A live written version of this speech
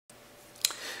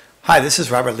Hi, this is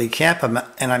Robert Lee Camp,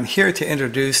 and I'm here to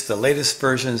introduce the latest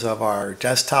versions of our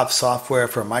desktop software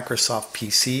for Microsoft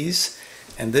PCs.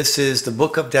 And this is the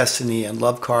Book of Destiny and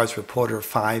Love Cards Reporter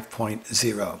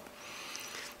 5.0.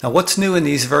 Now, what's new in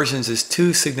these versions is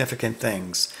two significant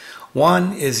things.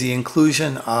 One is the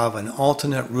inclusion of an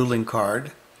alternate ruling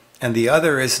card, and the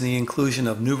other is the inclusion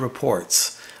of new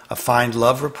reports, a Find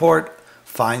Love report,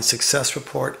 Find Success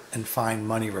report, and Find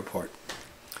Money report.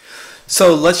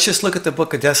 So let's just look at the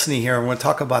Book of Destiny here, and we'll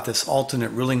talk about this alternate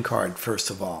ruling card first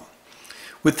of all.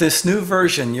 With this new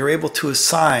version, you're able to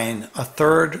assign a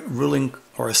third ruling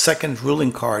or a second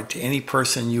ruling card to any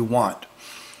person you want.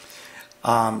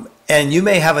 And you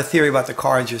may have a theory about the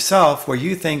cards yourself where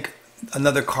you think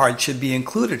another card should be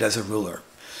included as a ruler.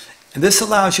 And this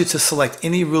allows you to select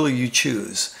any ruler you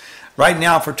choose. Right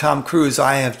now for Tom Cruise,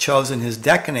 I have chosen his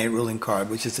Declinate ruling card,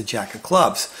 which is the Jack of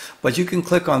Clubs. But you can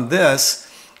click on this,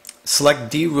 select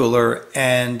D ruler,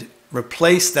 and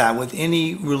replace that with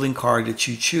any ruling card that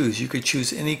you choose. You could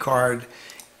choose any card,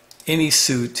 any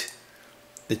suit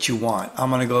that you want.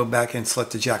 I'm going to go back and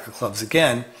select the Jack of Clubs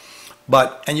again.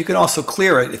 And you can also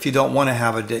clear it if you don't want to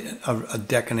have a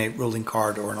Declinate ruling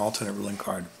card or an alternate ruling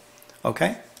card.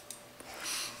 Okay?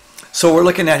 So we're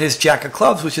looking at his Jack of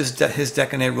Clubs, which is his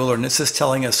Declinate ruler, and this is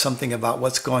telling us something about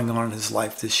what's going on in his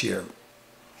life this year.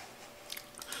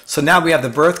 So now we have the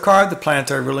birth card, the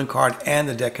planetary ruling card, and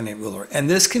the Declinate ruler. And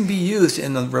this can be used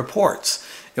in the reports.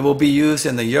 It will be used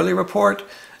in the yearly report,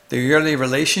 the yearly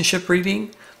relationship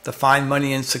reading, the Find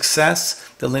Money and Success,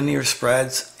 the linear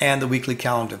spreads, and the weekly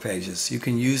calendar pages. You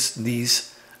can use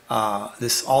these,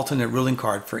 this alternate ruling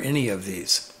card for any of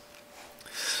these.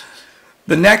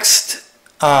 The next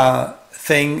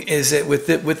thing is that with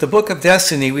the Book of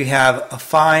Destiny, we have a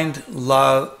Find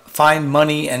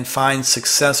Money and Find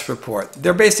Success report.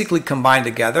 They're basically combined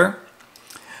together,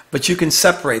 but you can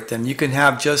separate them. You can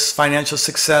have just financial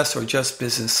success or just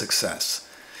business success.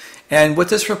 And what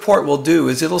this report will do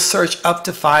is it'll search up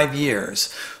to 5 years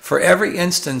for every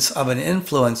instance of an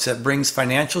influence that brings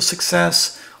financial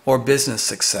success or business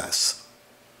success.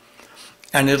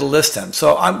 And it'll list them.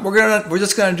 So we're going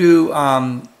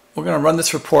to run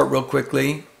this report real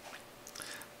quickly.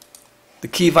 The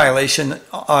key violation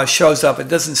shows up. It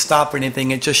doesn't stop or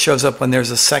anything. It just shows up when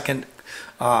there's a second,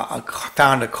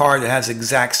 found a card that has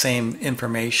exact same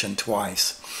information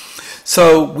twice.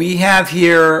 So we have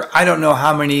here, I don't know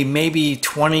how many, maybe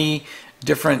 20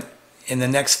 different in the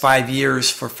next 5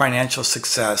 years for financial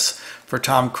success for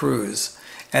Tom Cruise.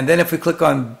 And then if we click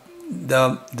on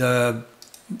the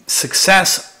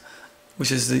success,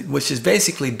 which is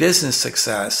basically business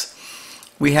success,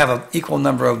 we have an equal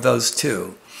number of those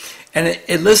too. And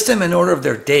it lists them in order of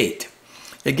their date.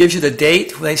 It gives you the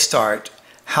date they start,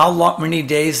 many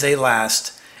days they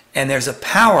last, and there's a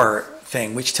power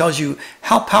thing which tells you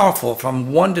how powerful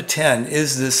from 1 to 10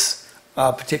 is this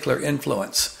particular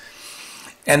influence.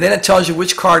 And then it tells you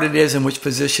which card it is and which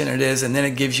position it is, and then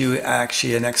it gives you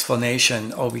actually an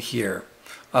explanation over here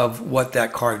of what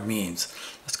that card means.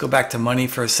 Let's go back to money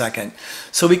for a second.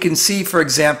 So we can see, for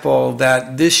example,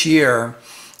 that this year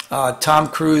Tom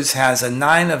Cruise has a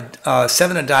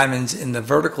 7 of diamonds in the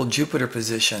vertical Jupiter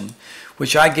position,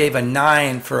 which I gave a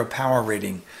 9 for a power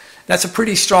rating. That's a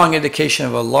pretty strong indication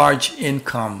of a large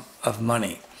income of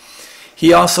money.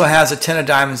 He also has a 10 of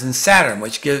diamonds in Saturn,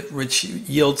 which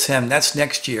yields him, that's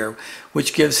next year,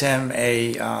 which gives him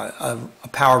a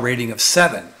power rating of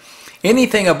 7.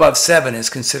 Anything above 7 is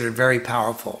considered very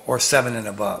powerful, or 7 and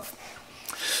above.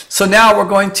 So now we're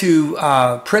going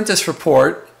to print this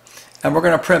report, and we're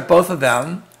going to print both of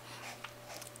them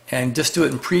and just do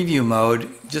it in preview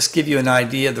mode, just give you an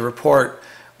idea of the report.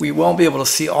 We won't be able to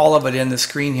see all of it in the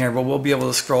screen here, but we'll be able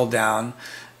to scroll down.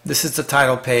 This is the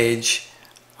title page.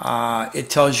 It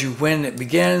tells you when it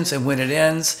begins and when it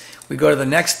ends. We go to the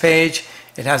next page.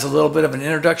 It has a little bit of an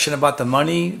introduction about the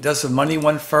money. It does the money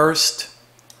one first.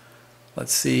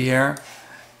 Let's see here.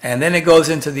 And then it goes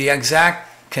into the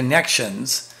exact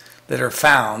connections that are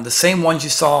found, the same ones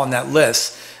you saw on that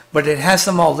list, but it has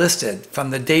them all listed from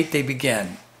the date they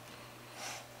begin.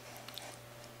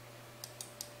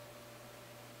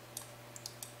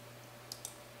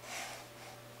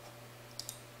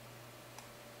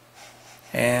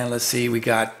 And let's see, we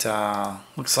got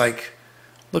looks like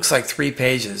 3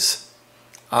 pages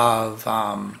of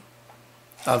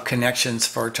connections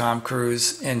for Tom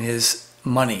Cruise and his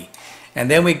money.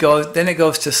 And then it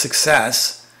goes to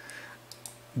success,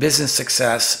 business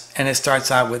success, and it starts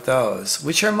out with those,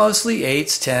 which are mostly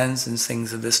 8s, 10s, and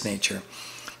things of this nature.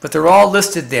 But they're all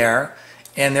listed there,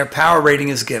 and their power rating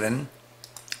is given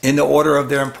in the order of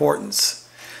their importance.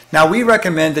 Now, we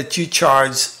recommend that you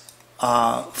charge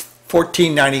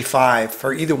 $14.95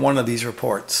 for either one of these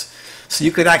reports. So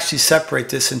you could actually separate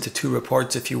this into two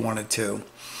reports if you wanted to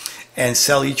and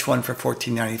sell each one for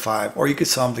 $14.95, or you could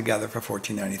sell them together for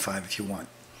 $14.95 if you want.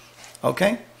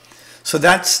 Okay? So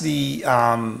that's the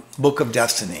Book of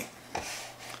Destiny.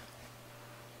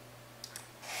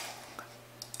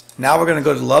 Now we're going to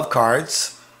go to Love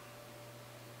Cards.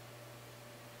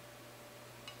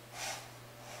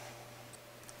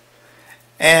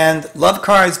 And Love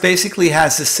Cards basically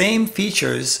has the same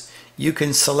features. You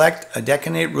can select a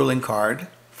Decade ruling card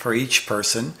for each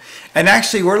person. And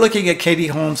actually, we're looking at Katie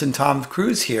Holmes and Tom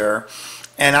Cruise here.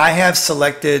 And I have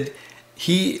selected,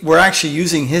 we're actually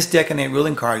using his Decade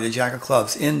ruling card, the Jack of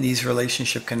Clubs, in these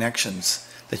relationship connections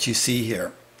that you see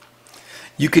here.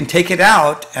 You can take it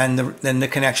out, and then the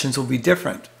connections will be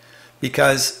different,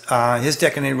 because his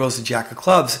Decade rules the Jack of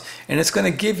Clubs, and it's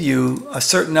going to give you a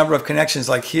certain number of connections.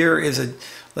 Like here is a,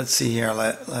 let's see here,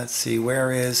 let's see,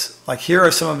 where is, like here are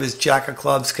some of his Jack of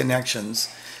Clubs connections.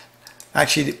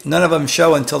 Actually, none of them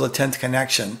show until the 10th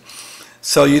connection,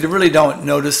 so you really don't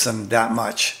notice them that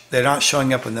much. They're not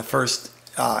showing up in the first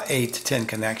 8 to 10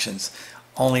 connections,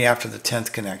 only after the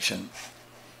 10th connection.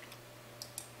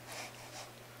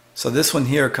 So this one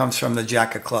here comes from the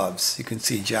Jack of Clubs. You can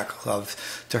see Jack of Clubs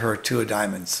to her 2 of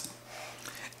Diamonds.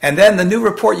 And then the new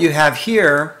report you have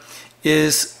here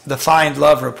is the Find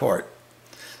Love report.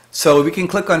 So we can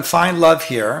click on Find Love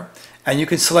here, and you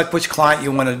can select which client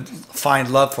you want to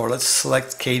find love for. Let's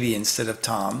select Katie instead of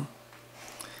Tom.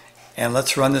 And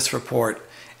let's run this report.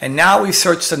 And now we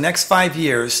search the next 5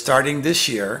 years, starting this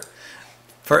year,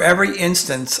 for every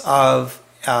instance of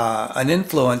an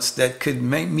influence that could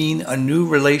mean a new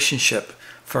relationship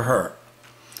for her.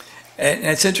 And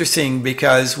it's interesting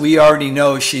because we already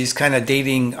know she's kind of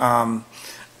dating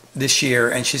this year,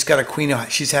 and she's got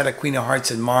she's had a Queen of Hearts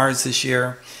in Mars this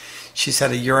year. She's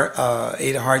had a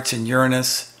 8 of Hearts in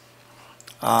Uranus.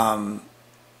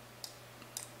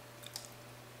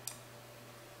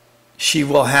 She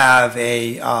will have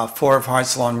a 4 of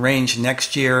Hearts long range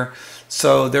next year.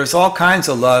 So there's all kinds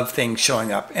of love things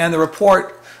showing up. And the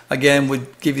report, again,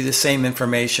 would give you the same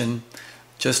information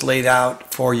just laid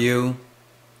out for you.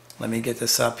 Let me get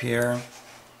this up here.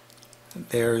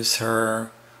 There's the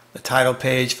title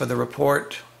page for the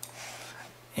report.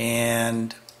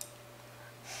 And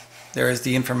there's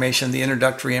the information, the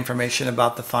introductory information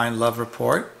about the Find Love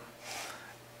report.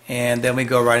 And then we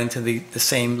go right into the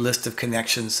same list of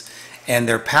connections and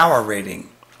their power rating.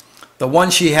 The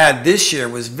one she had this year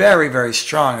was very, very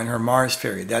strong in her Mars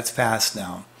period. That's past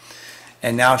now.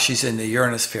 And now she's in the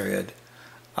Uranus period.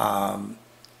 Actually,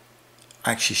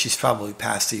 she's probably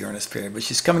past the Uranus period, but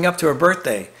she's coming up to her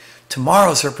birthday.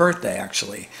 Tomorrow's her birthday,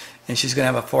 actually. And she's going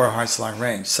to have a 4 of Hearts long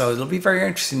range. So it'll be very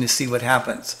interesting to see what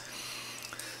happens.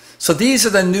 So these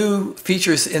are the new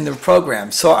features in the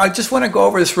program. So I just want to go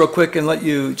over this real quick and let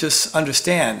you just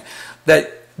understand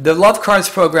that the Love Cards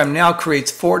program now creates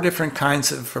 4 different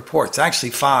kinds of reports.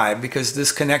 Actually 5, because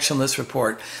this connection list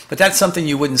report, but that's something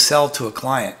you wouldn't sell to a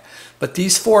client. But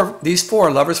these four,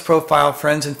 Lover's Profile,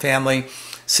 Friends and Family,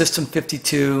 System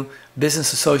 52,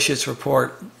 Business Associates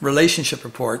report, Relationship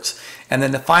reports, and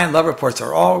then the Find Love reports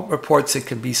are all reports that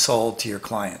can be sold to your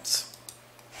clients.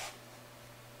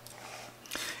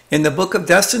 In the Book of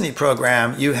Destiny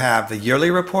program, you have the yearly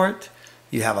report,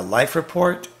 you have a life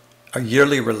report, a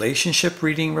yearly relationship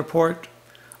reading report,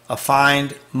 a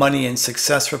Find Money and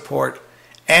Success report,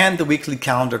 and the weekly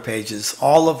calendar pages,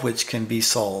 all of which can be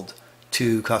sold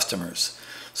to customers.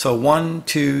 So 1,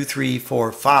 2, 3,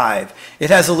 4, 5. It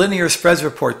has a linear spreads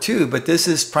report too, but this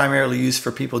is primarily used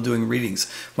for people doing readings.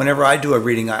 Whenever I do a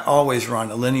reading, I always run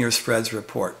a linear spreads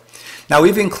report. Now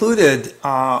we've included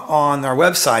on our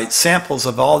website samples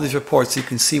of all these reports so you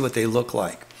can see what they look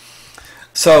like.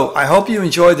 So I hope you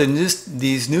enjoy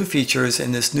these new features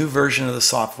in this new version of the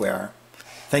software.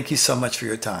 Thank you so much for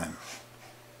your time.